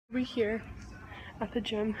We're here at the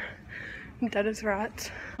gym. I'm dead as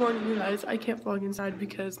rats. Morning, you guys. I can't vlog inside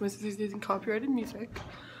because my sister's using copyrighted music.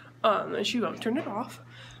 And she won't turn it off.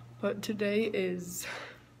 But today is,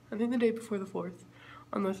 I think, the day before the 4th.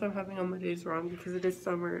 Unless I'm having all my days wrong because it is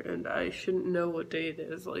summer and I shouldn't know what day it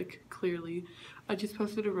is, like, clearly. I just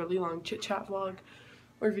posted a really long chit-chat vlog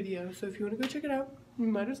or video, so if you want to go check it out, you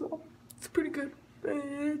might as well. It's pretty good.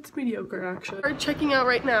 It's mediocre, actually. We're checking out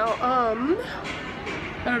right now.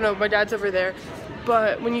 I don't know, my dad's over there.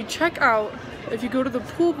 But when you check out, if you go to the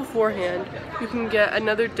pool beforehand, you can get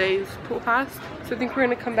another day's pool pass. So I think we're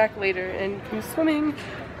gonna come back later and come swimming.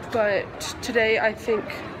 But today, I think,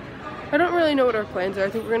 I don't really know what our plans are.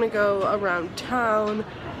 I think we're gonna go around town,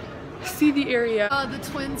 see the area. The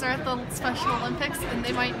twins are at the Special Olympics and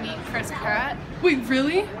they might meet Chris Pratt. Wait,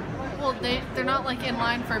 really? Well, they're not like in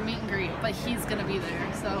line for a meet and greet, but he's gonna be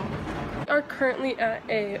there, so. We are currently at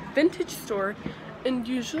a vintage store, and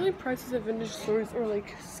usually prices at vintage stores are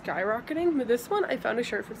like skyrocketing, but this one I found a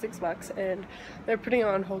shirt for $6 and they're putting it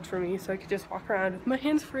on hold for me so I could just walk around with my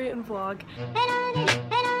hands free and vlog.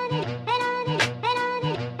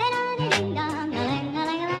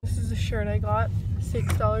 This is a shirt I got,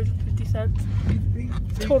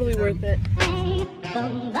 $6.50. Totally worth it.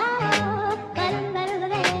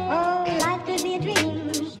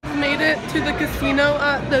 Made it to the casino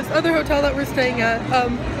at this other hotel that we're staying at.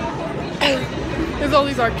 There's all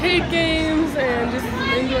these arcade games and just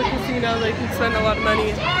an indoor casino that you can spend a lot of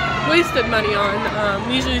money, wasted money on.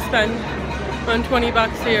 We usually spend around 20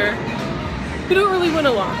 bucks here. We don't really win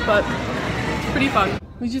a lot, but it's pretty fun.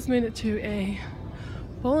 We just made it to a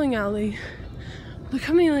bowling alley. Look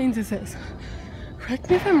how many lanes this is. Correct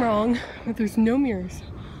me if I'm wrong, but there's no mirrors.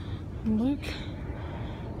 Look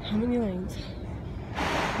how many lanes.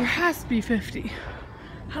 There has to be 50.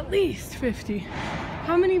 At least 50.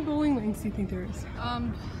 How many bowling lanes do you think there is?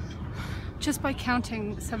 Just by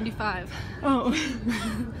counting, 75. Oh.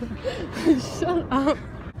 Shut up.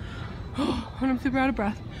 Oh, I'm super out of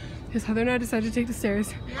breath because Heather and I decided to take the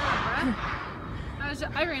stairs. You're out of breath?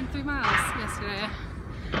 I ran 3 miles yesterday.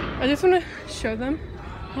 I just want to show them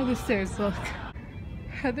how the stairs look.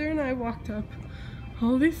 Heather and I walked up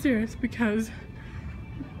all these stairs because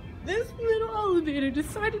this little elevator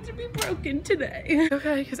decided to be broken today.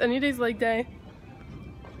 Okay, because any day's leg day.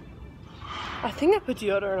 I think I put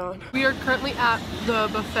deodorant on. We are currently at the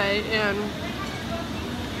buffet and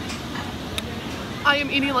I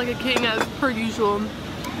am eating like a king as per usual.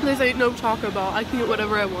 They say no Taco Bell. I can get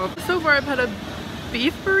whatever I want. So far I've had a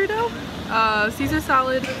beef burrito, Caesar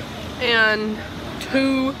salad, and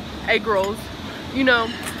 2 egg rolls. You know,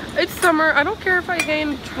 it's summer. I don't care if I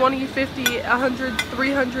gain 20, 50, 100,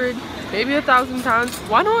 300, maybe 1,000 pounds.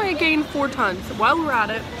 Why don't I gain 4 tons while we're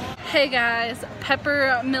at it? Hey guys,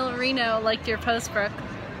 Pepper Millerino liked your post, Brooke.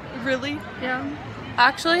 Really? Yeah.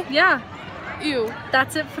 Actually? Yeah. Ew.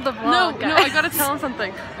 That's it for the vlog, No, guys. no, I gotta tell him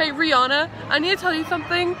something. Hey, Rihanna, I need to tell you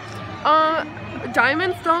something.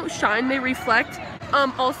 Diamonds don't shine, they reflect.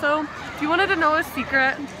 Also, if you wanted to know a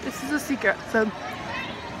secret, this is a secret, so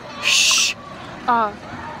shh.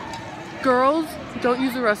 Girls don't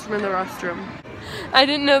use the restroom in the restroom. I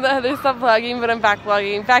didn't know that Heather stopped vlogging, but I'm back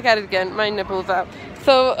vlogging. Back at it again. My nipple's out.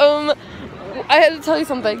 So, I had to tell you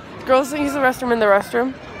something. Girls don't use the restroom in the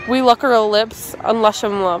restroom. We look our lips and lush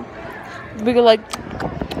them up. We go like,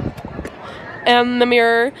 and the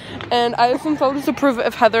mirror. And I have some photos to prove it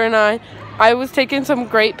of Heather and I was taking some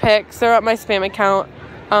great pics. They're at my spam account.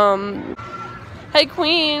 Hey,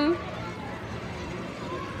 Queen.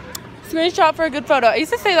 Screenshot for a good photo. I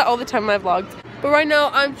used to say that all the time in my vlogs. But right now,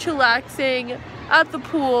 I'm chillaxing at the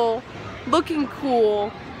pool, looking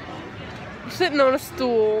cool, sitting on a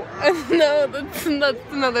stool. And no, that's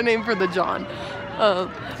another name for the John.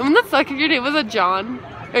 Wouldn't that suck if your name was a John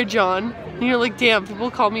or John? And you're like, damn,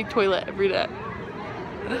 people call me toilet every day.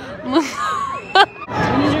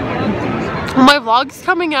 My vlog's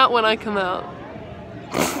coming out when I come out.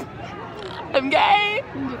 I'm gay.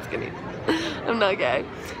 I'm just kidding. I'm not gay.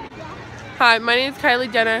 Hi, my name is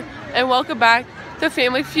Kylie Jenner, and welcome back to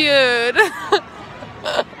Family Feud.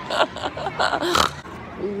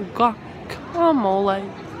 Guacamole,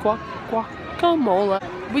 guacamole.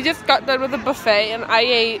 We just got done with the buffet, and I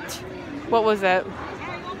ate, what was it?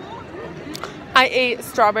 I ate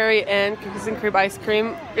strawberry and cookies and cream ice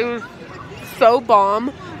cream. It was so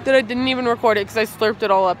bomb that I didn't even record it because I slurped it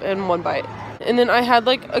all up in one bite. And then I had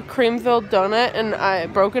like a cream-filled donut and I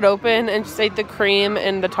broke it open and just ate the cream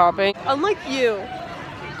and the topping. Unlike you,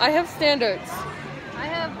 I have standards. I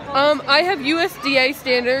have USDA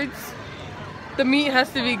standards. The meat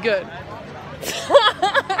has to be good.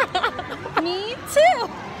 Me too.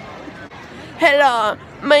 Hello,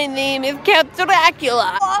 my name is Count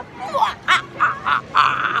Dracula.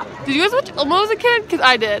 Did you guys watch Elmo as a kid? Because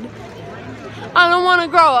I did. I don't want to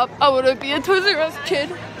grow up. I want to be a Toys R Us kid.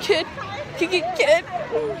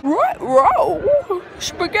 Row.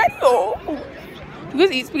 Spaghetti-O. You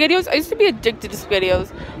guys eat SpaghettiOs? I used to be addicted to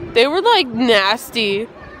SpaghettiOs. They were like nasty.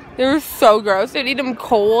 They were so gross. I'd eat them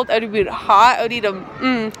cold. I'd eat them hot. I'd eat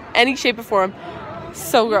them any shape or form.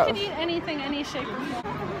 So gross. You can eat anything, any shape or form.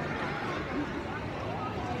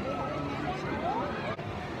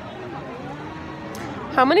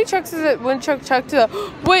 How many trucks is it? One truck to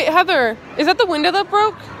the... Wait, Heather, is that the window that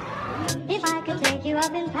broke? If I could take you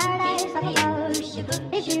up in paradise, I suppose.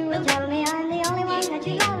 If you will tell me I'm the only one that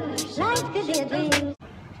you love, life could be a dream.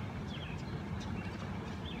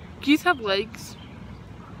 Geese have legs?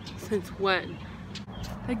 Since when?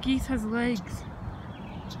 That geese has legs.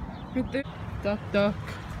 Right there. Duck, duck.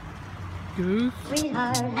 Goose.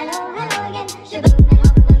 Sweetheart, hello, hello again. Shaboom, and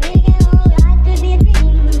hopefully again, oh, life could be a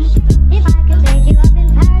dream. If I could take you up in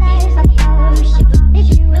paradise, I suppose. If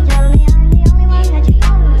you will tell me I'm the only one that you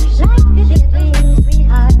love, life could be a dream.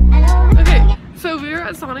 Sweetheart, hello, hello Okay, again. so we're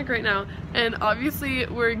at Sonic right now, and obviously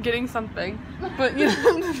we're getting something, but you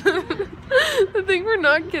know, the thing we're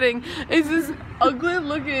not getting is this ugly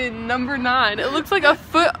looking number 9. It looks like a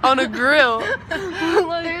foot on a grill.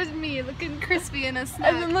 There's me looking crispy in a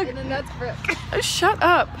snack, And then look- and then that's Brooke. Shut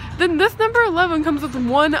up. Then this number 11 comes with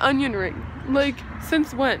 1 onion ring. Like,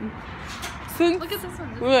 since when? Since Look at this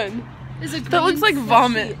one. when? Is it That looks like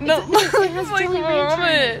vomit. That looks it has like Jolly Rancher in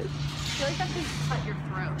vomit. I feel like that could cut your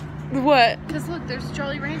throat. What? Because look, there's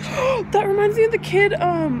Jolly Rancher. That reminds me of the kid,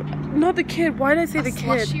 not the kid. Why did I say the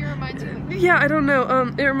kid? Slushy reminds me of Yeah, I don't know.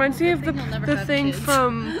 It reminds me of Good thing you'll never the have thing kids.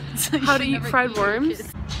 from So you How to should Eat never Fried eat your Worms.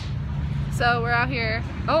 kids. So we're out here.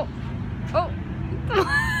 Oh.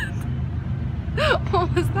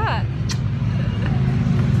 What was that?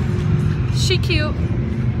 She cute.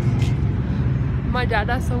 My dad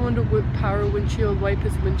asked someone to power windshield wipe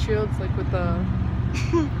his windshields, like with the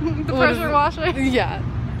The What is pressure it? washer. Yeah,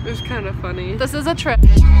 it was kind of funny. This is a trick.